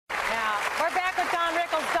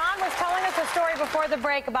story before the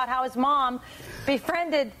break about how his mom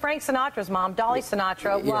befriended Frank Sinatra's mom, Dolly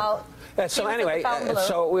Sinatra, while so anyway,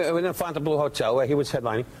 so we were in the Fontainebleau Hotel where he was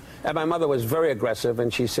headlining. And my mother was very aggressive,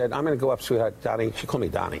 and she said, I'm going to go up, sweetheart, Donnie. She called me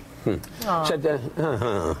Donnie. Said,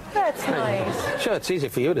 That's nice. Sure, it's easy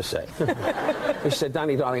for you to say. She said,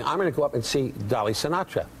 Donnie, darling, I'm going to go up and see Dolly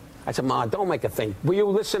Sinatra. I said, Ma, don't make a thing. Will you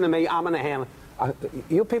listen to me? I'm going to handle.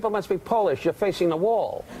 You people must be Polish. You're facing the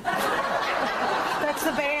wall. That's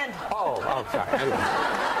the band. Oh, sorry. Anyway.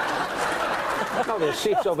 No, there's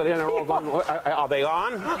seats over there, and they're all going, are they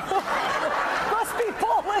on? Must be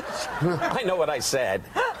Polish. I know what I said.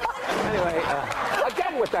 Anyway,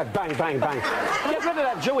 again with that bang, bang, bang. Get rid of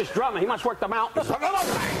that Jewish drummer. He must work the mountains.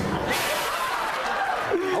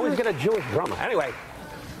 Always get a Jewish drummer. Anyway,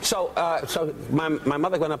 so my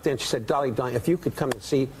mother went up there and she said, Dolly, if you could come and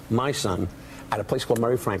see my son at a place called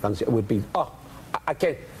Murray Franklin's, it would be, I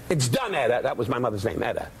can't, it's done, Etta. That was my mother's name,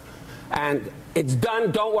 Etta. And it's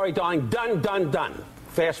done, don't worry, darling, done, done, done.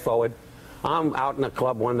 Fast forward. I'm out in a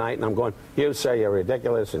club one night, and I'm going, you say you're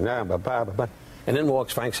ridiculous, and blah, blah, blah, blah. And in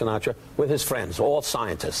walks Frank Sinatra with his friends, all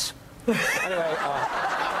scientists. Anyway,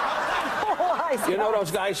 you know those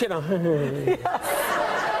guys, you know.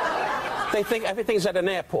 They think everything's at an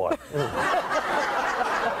airport.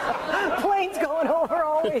 Planes going over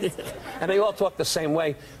always. And they all talk the same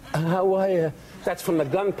way. How are you? That's from the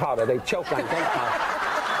gunpowder. They choke on gunpowder.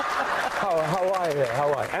 How are you?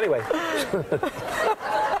 How are you? Anyway.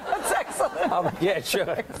 That's excellent. Yeah,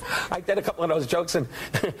 sure. I did a couple of those jokes, and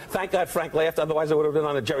thank God Frank laughed. Otherwise, I would have been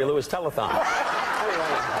on a Jerry Lewis telethon.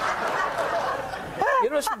 Anyway. You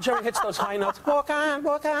notice when Jerry hits those high notes? Walk on,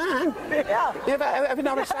 walk on. Yeah. You ever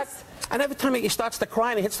notice that? And every time he starts to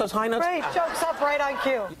cry and he hits those high notes. Right, jokes up right on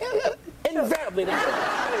cue. Invariably.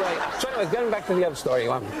 Anyway, getting back to the other story.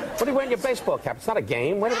 What are you wearing your baseball cap? It's not a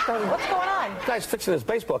game. What's going on? The guy's fixing his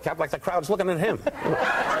baseball cap like the crowd's looking at him.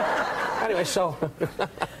 Anyway, so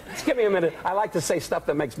just give me a minute. I like to say stuff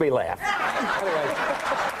that makes me laugh. Anyway,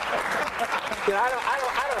 you know,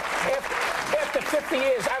 after 50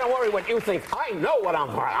 years, I don't worry what you think. I know what I'm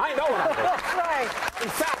doing. I know what I'm doing. That's right. In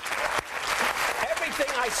fact,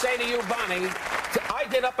 everything I say to you, Bonnie, I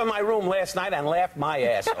did up in my room last night and laughed my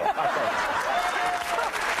ass off.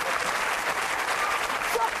 So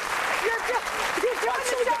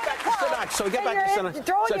we get back to Sinatra. So we get back to Sinatra.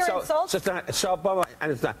 Throwing your insults.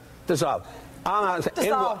 And it's not dissolved.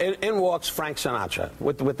 In walks Frank Sinatra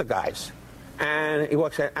with the guys. And he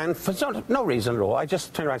walks in, and for no reason at all, I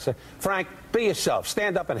just turned around and said, Frank, be yourself.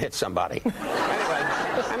 Stand up and hit somebody. Anyway,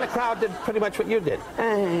 and the crowd did pretty much what you did.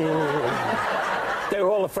 They were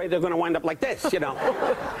all afraid they were going to wind up like this, you know.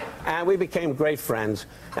 And we became great friends.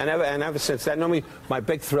 And ever since then, my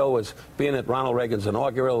big thrill was being at Ronald Reagan's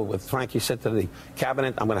inaugural with Frank. He said to the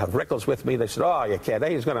cabinet, I'm going to have Rickles with me. They said, oh, you can't.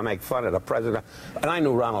 He's going to make fun of the president. And I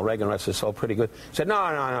knew Ronald Reagan, rest his soul, pretty good. He said,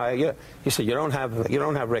 no. He said, you don't have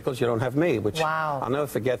Rickles, you don't have me. Which wow. I'll never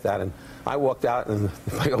forget that. And I walked out, and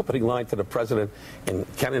my opening line to the president in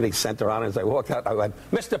Kennedy Center on, as I walked out, I went,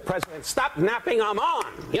 Mr. President, stop napping, I'm on,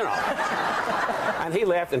 you know. And he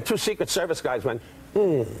laughed, and two Secret Service guys went,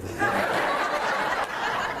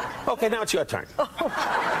 Okay, now it's your turn.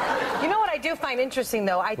 You know what I do find interesting,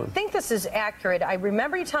 though? I think this is accurate. I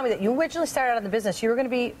remember you telling me that you originally started out in the business. You were going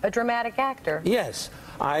to be a dramatic actor. Yes.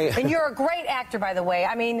 And you're a great actor, by the way.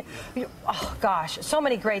 I mean, oh, gosh, so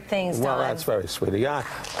many great things done. Well, that's very sweet. Yeah,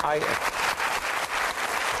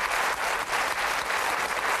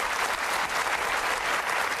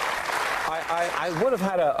 I would have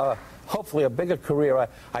had hopefully a bigger career.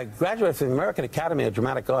 I graduated from the American Academy of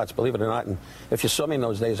Dramatic Arts, believe it or not, and if you saw me in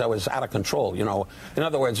those days, I was out of control, you know. In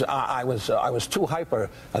other words, I was too hyper.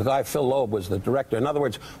 A guy, Phil Loeb, was the director. In other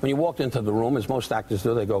words, when you walked into the room, as most actors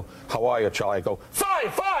do, they go, how are you, Charlie? I go, fine,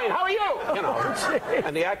 how are you? You know,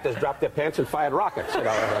 and the actors dropped their pants and fired rockets, you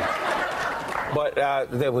know. But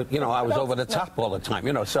they were, you know, I was over the top all the time,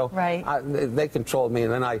 you know. So right. They controlled me,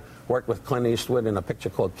 and then I worked with Clint Eastwood in a picture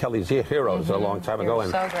called Kelly's Heroes a long time ago.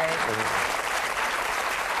 And so great.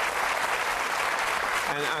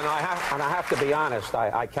 And I have to be honest,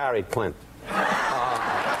 I carried Clint.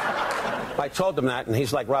 I told him that, and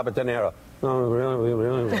he's like Robert De Niro. Oh,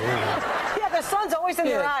 really. Yeah, the sun's always in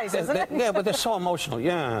their eyes, isn't it? Yeah, but they're so emotional.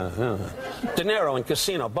 Yeah. De Niro in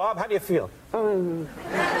Casino. Bob, how do you feel?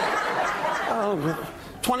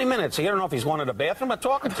 20 minutes. You don't know if he's wanted a bathroom or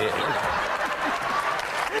talking to you.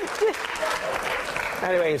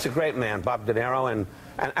 Anyway, he's a great man, Bob De Niro, and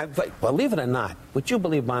believe it or not, would you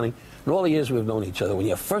believe, Bonnie, in all the years we've known each other, when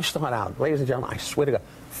you first start out, ladies and gentlemen, I swear to God,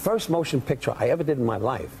 first motion picture I ever did in my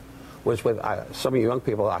life was with some of you young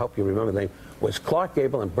people, I hope you remember the name, was Clark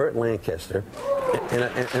Gable and Burt Lancaster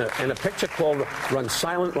in a picture called Run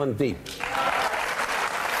Silent, Run Deep.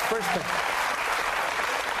 First thing.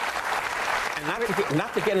 And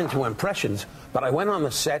not to get into impressions, but I went on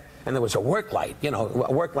the set and there was a work light. You know,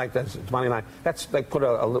 a work light that's 29. That's they put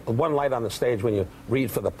one light on the stage when you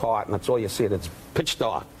read for the part, and that's all you see. It's pitch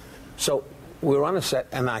dark. So we were on the set,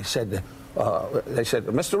 and I said, they said,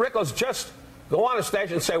 Mr. Rickles, just go on the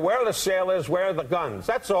stage and say, where are the sailors, where are the guns?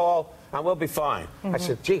 That's all, and we'll be fine. I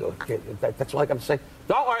said, gee, okay, that's all I got to say.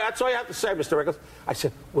 Don't worry, that's all you have to say, Mr. Rickles. I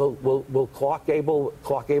said, will Clark Gable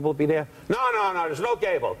be there? No, there's no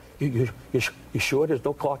Gable. You sure there's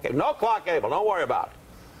no Clark Gable? No Clark Gable, don't worry about it.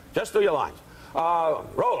 Just do your lines.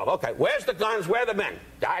 Roll them, okay. Where's the guns, where are the men?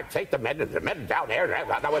 I take the men down there.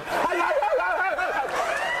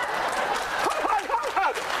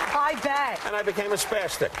 I bet. And I became a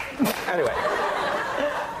spastic. Anyway.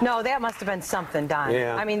 No, that must have been something, Don.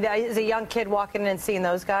 Yeah. I mean, as a young kid walking in and seeing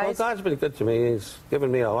those guys. Well, God's been good to me. He's given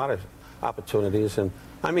me a lot of opportunities, and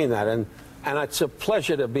I mean that. And it's a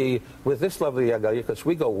pleasure to be with this lovely young girl, because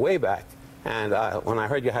we go way back. And when I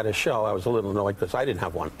heard you had a show, I was a little annoyed because I didn't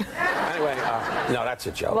have one. Anyway, no, that's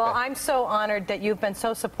a joke. Well, I'm so honored that you've been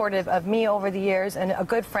so supportive of me over the years, and a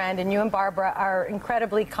good friend, and you and Barbara are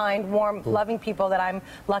incredibly kind, warm, loving people that I'm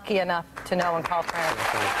lucky enough to know and call friends.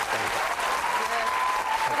 Thanks.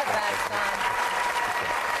 You're the best, Don.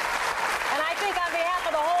 And I think on behalf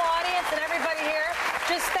of the whole audience and everybody here,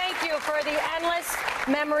 just thank you for the endless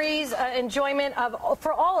memories, enjoyment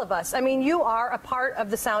for all of us. I mean, you are a part of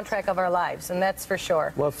the soundtrack of our lives, and that's for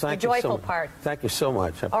sure. Well, thank you the joyful so part. Thank you so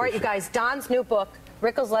much. All right, you guys, Don's new book,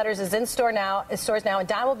 Rickles Letters, is in stores now, and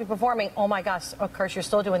Don will be performing, oh my gosh, of course, you're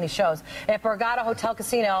still doing these shows, at Borgata Hotel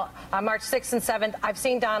Casino on March 6th and 7th. I've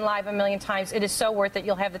seen Don live a million times. It is so worth it.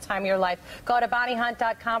 You'll have the time of your life. Go to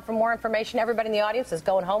BonnieHunt.com for more information. Everybody in the audience is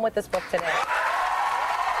going home with this book today. We'll be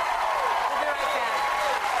right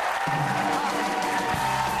back.